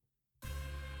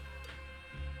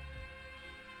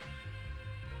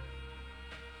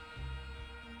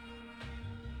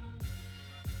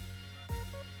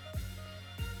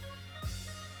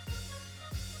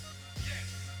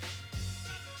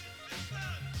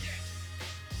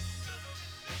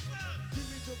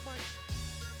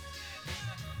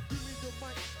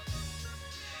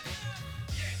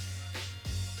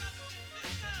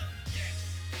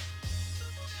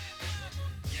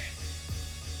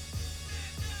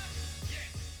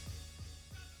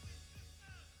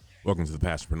Welcome to the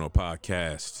Passionpreneur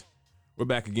Podcast. We're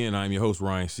back again. I'm your host,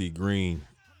 Ryan C. Green.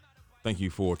 Thank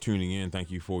you for tuning in. Thank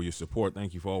you for your support.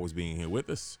 Thank you for always being here with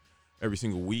us every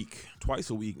single week, twice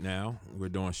a week now. We're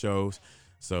doing shows.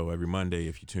 So every Monday,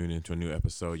 if you tune into a new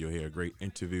episode, you'll hear a great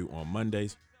interview on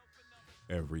Mondays.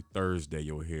 Every Thursday,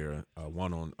 you'll hear a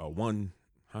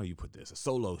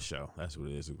solo show. That's what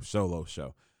it is, a solo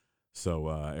show. So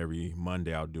every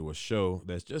Monday, I'll do a show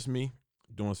that's just me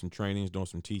doing some trainings, doing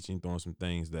some teaching, doing some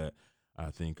things that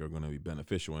I think are going to be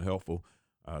beneficial and helpful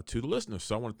to the listeners.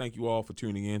 So I want to thank you all for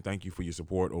tuning in. Thank you for your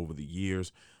support over the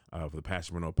years for the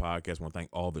Passionpreneur Podcast. I want to thank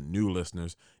all the new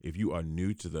listeners. If you are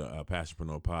new to the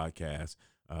Passionpreneur Podcast,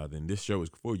 then this show is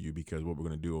for you, because what we're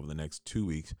going to do over the next 2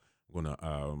 weeks, we're going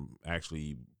to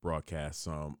actually broadcast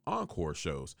some encore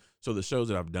shows. So the shows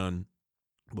that I've done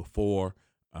before,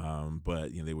 but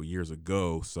they were years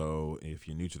ago. So if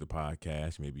you're new to the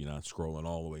podcast, maybe you're not scrolling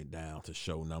all the way down to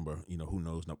show number, who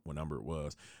knows what number it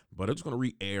was. But I'm just going to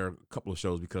re-air a couple of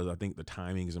shows because I think the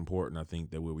timing is important. I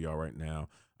think that where we are right now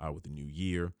with the new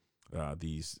year,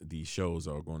 these shows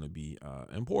are going to be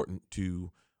important to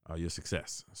your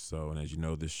success. So, and as you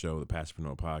know, this show, the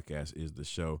Passionpreneur Podcast, is the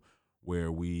show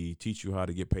where we teach you how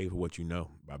to get paid for what you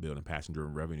know by building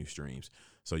passion-driven revenue streams.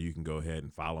 So you can go ahead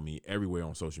and follow me everywhere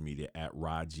on social media at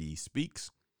Raji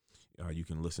Speaks. You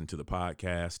can listen to the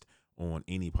podcast on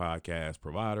any podcast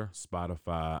provider: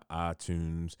 Spotify,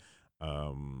 iTunes,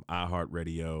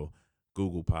 iHeartRadio,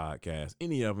 Google Podcasts,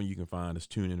 any of them you can find us.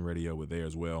 TuneIn Radio, we're there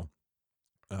as well.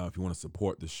 If you want to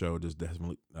support the show, just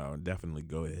definitely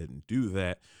go ahead and do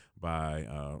that by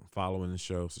following the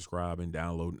show, subscribing,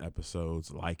 downloading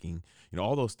episodes, liking.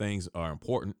 All those things are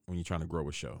important when you're trying to grow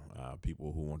a show.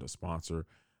 People who want to sponsor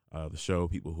the show,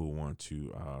 people who want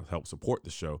to help support the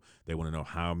show, they want to know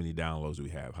how many downloads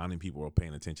we have, how many people are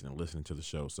paying attention and listening to the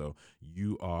show. So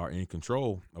you are in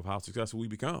control of how successful we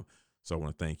become. So I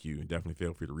want to thank you, and definitely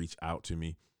feel free to reach out to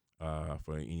me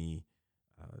for any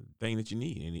thing that you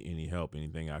need, any help,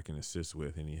 anything I can assist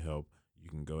with, any help, you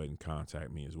can go ahead and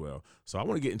contact me as well. So I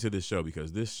want to get into this show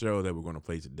because this show that we're going to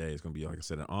play today is going to be, like I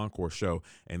said, an encore show.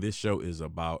 And this show is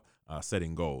about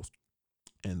setting goals.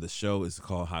 And the show is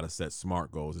called How to Set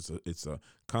Smart Goals. It's a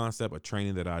concept, a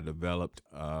training that I developed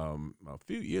a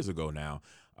few years ago now,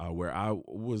 where I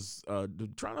was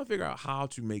trying to figure out how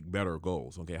to make better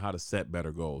goals, how to set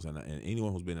better goals. And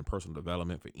anyone who's been in personal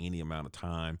development for any amount of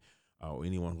time, or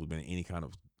anyone who's been in any kind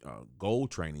of goal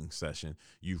training session,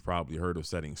 you've probably heard of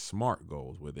setting SMART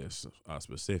goals, where there's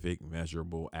specific,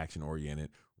 measurable,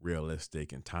 action-oriented,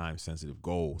 realistic, and time-sensitive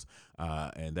goals.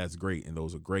 And that's great, and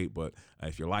those are great. But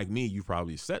if you're like me, you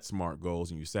probably set SMART goals,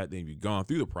 and you've gone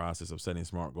through the process of setting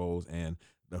SMART goals, and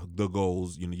the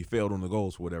goals, you failed on the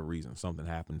goals for whatever reason. Something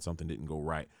happened, something didn't go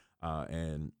right.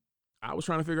 And I was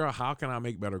trying to figure out, how can I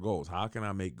make better goals? How can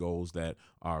I make goals that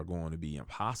are going to be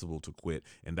impossible to quit?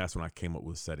 And that's when I came up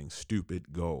with setting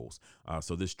stupid goals.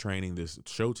 So this training, this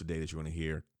show today that you're going to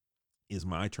hear, is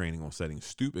my training on setting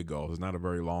stupid goals. It's not a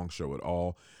very long show at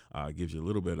all. It gives you a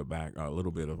little bit of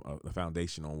the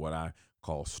foundation on what I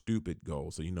call stupid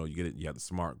goals. So you get it. You have the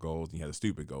SMART goals and you have the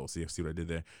stupid goals. See what I did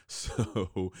there?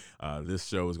 So this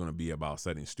show is going to be about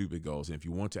setting stupid goals. And if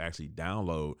you want to actually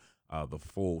download the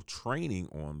full training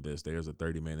on this, there's a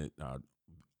 30-minute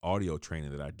audio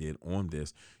training that I did on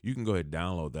this. You can go ahead and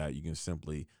download that. You can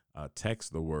simply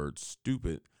text the word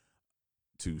stupid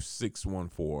to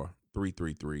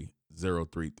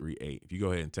 614-333-0338. If you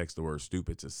go ahead and text the word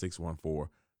stupid to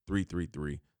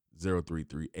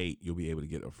 614-333-0338, you'll be able to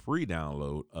get a free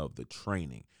download of the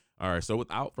training. All right, so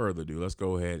without further ado, let's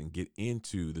go ahead and get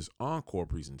into this encore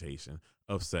presentation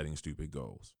of setting stupid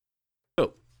goals.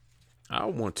 So I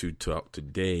want to talk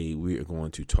today. We are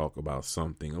going to talk about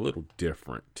something a little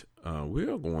different. We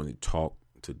are going to talk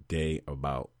today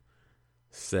about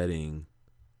setting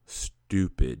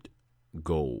stupid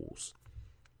goals.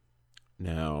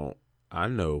 Now, I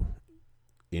know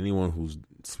anyone who's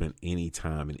spent any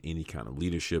time in any kind of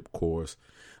leadership course,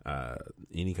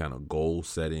 any kind of goal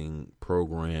setting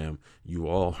program, you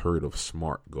all heard of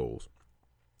SMART goals.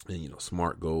 And,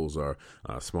 SMART goals are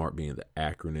SMART being the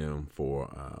acronym for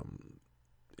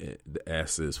the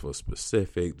S is for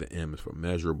specific, the M is for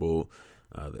measurable,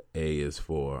 the A is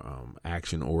for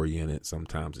action oriented.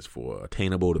 Sometimes it's for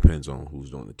attainable, depends on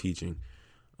who's doing the teaching.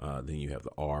 Then you have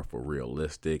the R for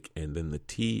realistic, and then the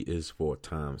T is for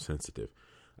time sensitive.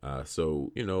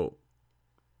 So and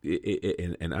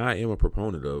I am a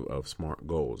proponent of SMART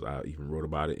goals. I even wrote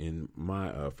about it in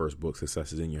my first book,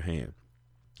 Success is in Your Hand.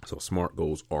 So SMART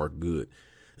goals are good.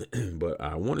 But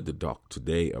I wanted to talk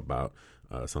today about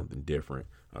something different,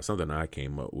 something I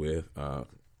came up with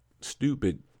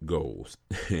stupid goals.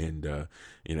 And,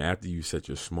 after you set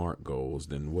your SMART goals,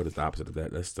 then what is the opposite of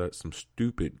that? Let's start some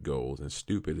stupid goals. And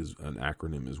stupid is an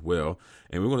acronym as well.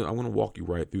 And I'm going to walk you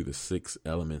right through the 6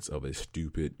 elements of a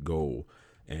stupid goal.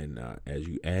 And as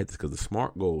you add this, because the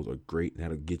SMART goals are great and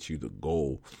that'll get you the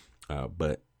goal.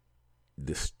 But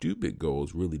the stupid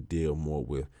goals really deal more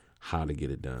with how to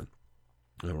get it done.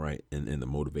 All right. And the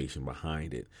motivation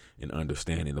behind it and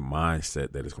understanding the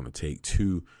mindset that it's going to take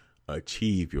to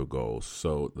achieve your goals.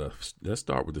 So let's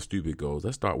start with the stupid goals.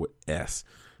 Let's start with S.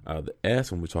 The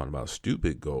S, when we're talking about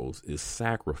stupid goals, is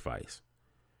sacrifice.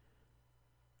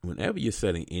 Whenever you're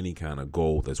setting any kind of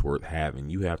goal that's worth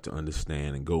having, you have to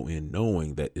understand and go in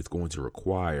knowing that it's going to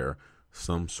require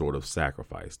some sort of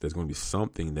sacrifice. There's going to be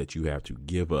something that you have to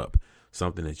give up,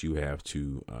 something that you have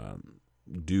to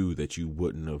do that you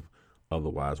wouldn't have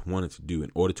otherwise wanted to do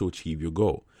in order to achieve your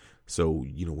goal. So,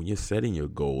 when you're setting your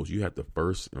goals, you have to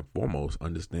first and foremost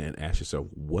ask yourself,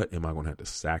 what am I going to have to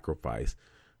sacrifice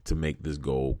to make this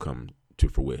goal come to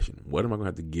fruition? What am I going to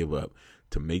have to give up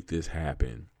to make this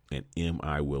happen? And am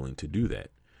I willing to do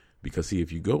that? Because see,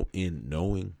 if you go in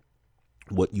knowing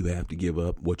what you have to give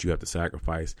up, what you have to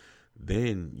sacrifice,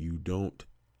 then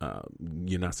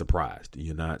you're not surprised.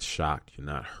 You're not shocked. You're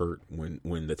not hurt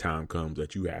when the time comes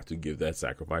that you have to give that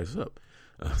sacrifice up.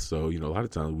 So, a lot of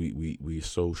times we're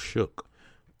so shook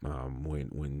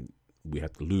when we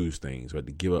have to lose things, we have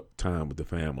to give up time with the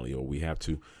family, or we have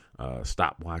to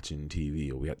stop watching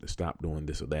TV, or we have to stop doing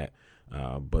this or that.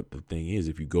 But the thing is,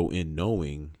 if you go in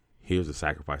knowing here's the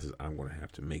sacrifices I'm going to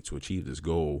have to make to achieve this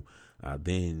goal,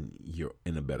 then you're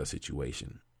in a better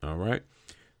situation. All right.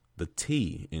 The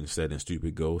T in setting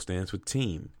stupid goals stands for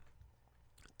team.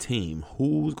 Team.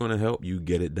 Who's going to help you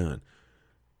get it done?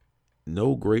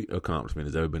 No great accomplishment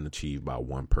has ever been achieved by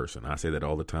one person. I say that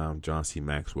all the time. John C.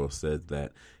 Maxwell says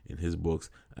that in his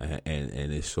books, and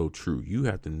it's so true. You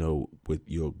have to know with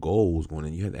your goals going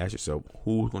in, you have to ask yourself,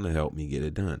 who's going to help me get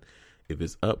it done? If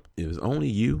it's only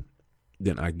you,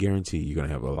 then I guarantee you're going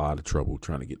to have a lot of trouble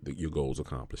trying to get your goals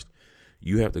accomplished.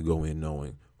 You have to go in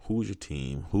knowing who's your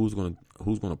team, who's going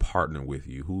to partner with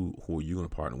you, who are you going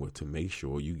to partner with to make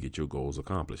sure you get your goals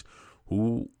accomplished,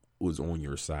 who was on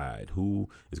your side, who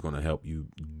is going to help you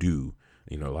do.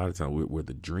 A lot of times we're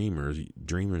the dreamers.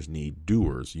 Dreamers need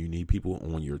doers. You need people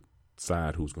on your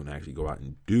side who's going to actually go out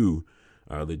and do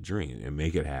the dream and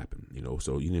make it happen.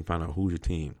 So you need to find out who's your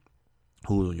team,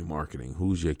 who's on your marketing,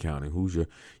 who's your accounting, who's your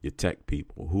tech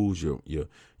people, who's your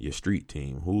street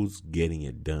team, who's getting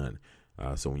it done.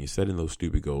 So when you're setting those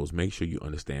stupid goals, make sure you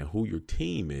understand who your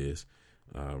team is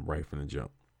right from the jump.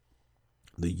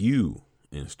 The U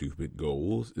in stupid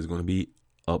goals is going to be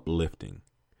uplifting.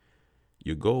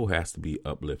 Your goal has to be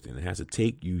uplifting. It has to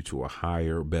take you to a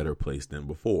higher, better place than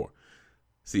before.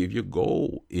 See, if your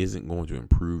goal isn't going to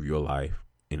improve your life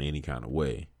in any kind of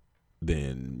way,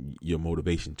 then your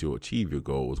motivation to achieve your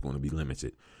goal is going to be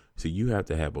limited. So you have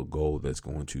to have a goal that's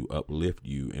going to uplift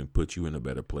you and put you in a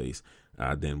better place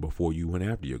than before you went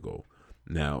after your goal.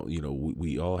 Now,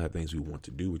 we all have things we want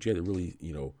to do, but you have to really,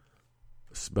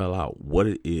 spell out what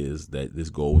it is that this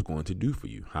goal is going to do for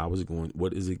you. How is it going?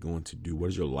 What is it going to do? What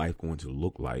is your life going to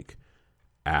look like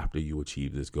after you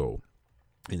achieve this goal?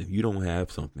 And if you don't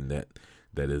have something that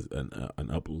is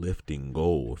an uplifting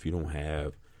goal, if you don't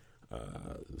have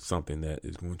something that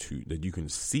is going to, that you can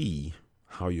see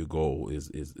how your goal is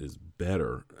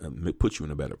better, put you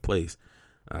in a better place,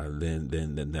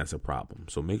 then that's a problem.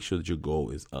 So make sure that your goal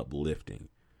is uplifting.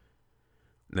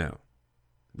 Now,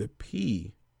 the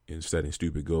P in setting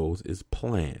stupid goals is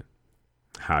plan.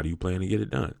 How do you plan to get it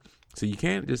done? So you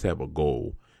can't just have a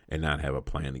goal and not have a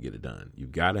plan to get it done.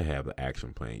 You've got to have an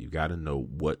action plan. You've got to know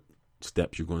what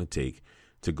steps you're going to take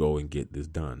to go and get this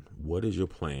done. What is your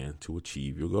plan to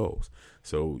achieve your goals?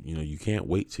 So, you can't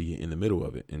wait till you're in the middle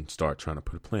of it and start trying to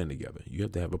put a plan together. You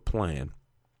have to have a plan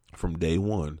from day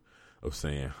one of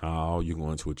saying how you're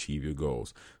going to achieve your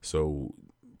goals. So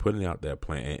putting out that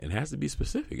plan, it has to be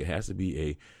specific. It has to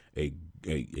be a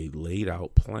laid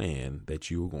out plan that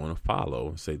you're going to follow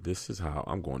and say, this is how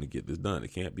I'm going to get this done.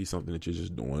 It can't be something that you're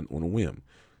just doing on a whim.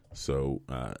 So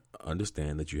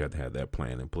understand that you have to have that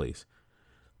plan in place.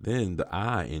 Then the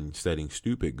I in setting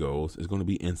stupid goals is going to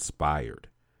be inspired.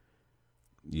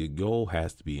 Your goal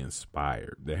has to be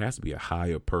inspired. There has to be a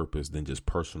higher purpose than just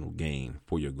personal gain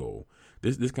for your goal.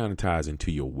 This kind of ties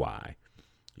into your why.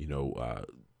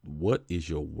 What is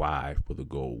your why for the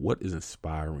goal? What is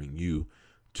inspiring you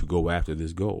to go after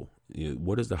this goal?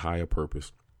 What is the higher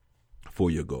purpose for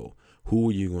your goal? Who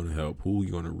are you going to help? Who are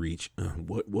you going to reach?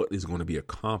 What is going to be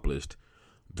accomplished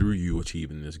through you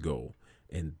achieving this goal?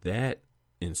 And that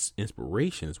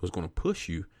inspiration is what's going to push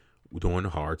you during the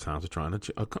hard times of trying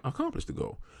to accomplish the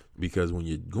goal. Because when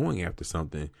you're going after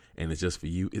something and it's just for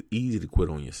you, it's easy to quit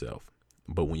on yourself.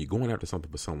 But when you're going after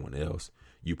something for someone else,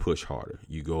 you push harder,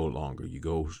 you go longer, you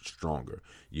go stronger.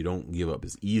 You don't give up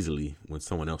as easily when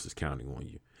someone else is counting on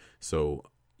you. So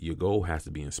your goal has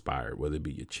to be inspired, whether it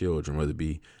be your children, whether it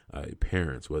be your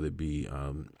parents, whether it be,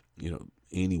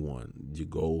 anyone. Your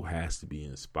goal has to be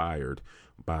inspired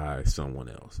by someone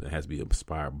else. It has to be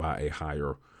inspired by a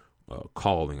higher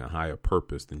calling, a higher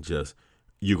purpose than just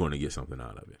you're going to get something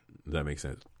out of it. Does that make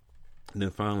sense? And then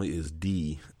finally is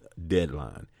D,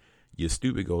 deadline. Your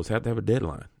stupid goals have to have a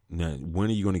deadline. Now, when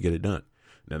are you going to get it done?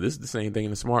 Now, this is the same thing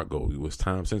in the SMART goal. It was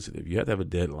time sensitive. You have to have a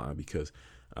deadline because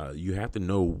you have to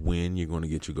know when you're going to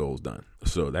get your goals done.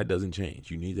 So that doesn't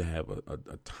change. You need to have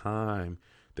a time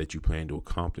that you plan to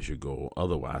accomplish your goal.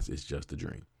 Otherwise, it's just a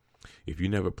dream. If you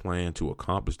never plan to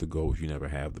accomplish the goal, if you never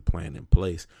have the plan in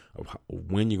place of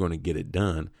when you're going to get it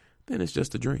done, then it's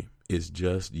just a dream. It's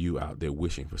just you out there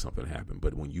wishing for something to happen.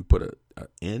 But when you put an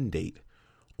end date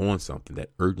on something,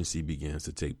 that urgency begins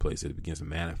to take place. It begins to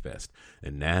manifest.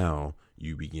 And now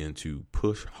you begin to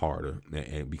push harder,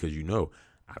 and because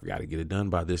I've got to get it done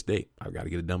by this date. I've got to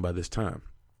get it done by this time.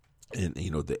 And,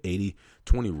 the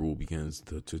 80-20 rule begins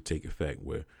to take effect,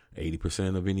 where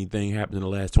 80% of anything happens in the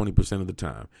last 20% of the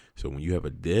time. So when you have a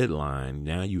deadline,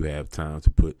 now you have time to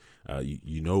put,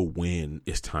 when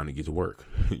it's time to get to work,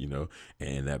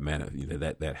 and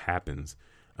that happens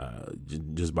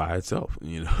just by itself,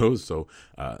 So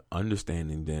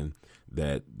understanding then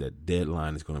that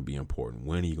deadline is going to be important.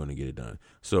 When are you going to get it done?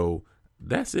 So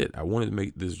that's it. I wanted to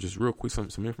make this just real quick, some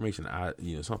information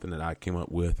something that I came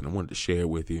up with, and I wanted to share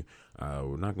with you.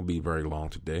 We're not going to be very long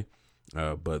today,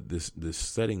 but this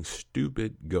setting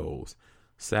stupid goals,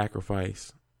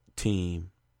 sacrifice,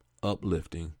 team,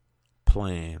 uplifting,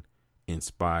 plan,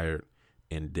 inspired,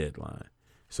 and deadline.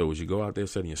 So as you go out there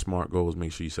setting your SMART goals,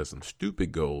 make sure you set some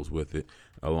stupid goals with it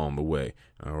along the way.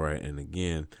 All right. And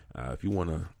again, if you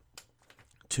want to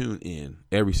tune in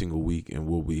every single week, and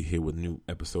we'll be here with new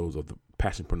episodes of the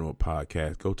Passionpreneur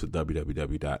podcast, go to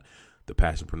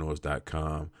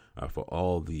www.thepassionpreneurs.com for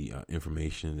all the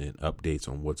information and updates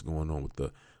on what's going on with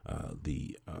the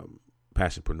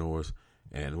Passionpreneurs.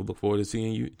 And we'll look forward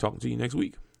to talking to you next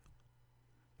week.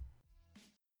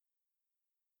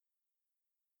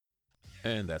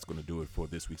 And that's going to do it for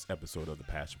this week's episode of the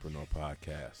Passionpreneur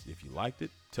podcast. If you liked it,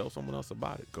 tell someone else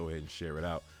about it. Go ahead and share it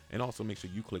out. And also make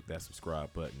sure you click that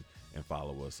subscribe button and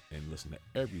follow us and listen to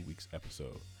every week's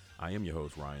episode. I am your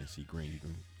host, Ryan C. Green. You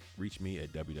can reach me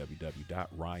at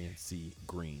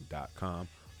www.ryancgreen.com.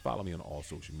 Follow me on all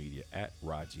social media at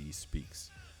Raji Speaks.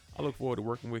 I look forward to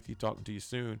working with you, talking to you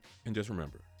soon. And just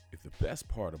remember, if the best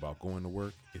part about going to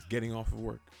work is getting off of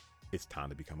work, it's time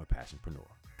to become a passionpreneur.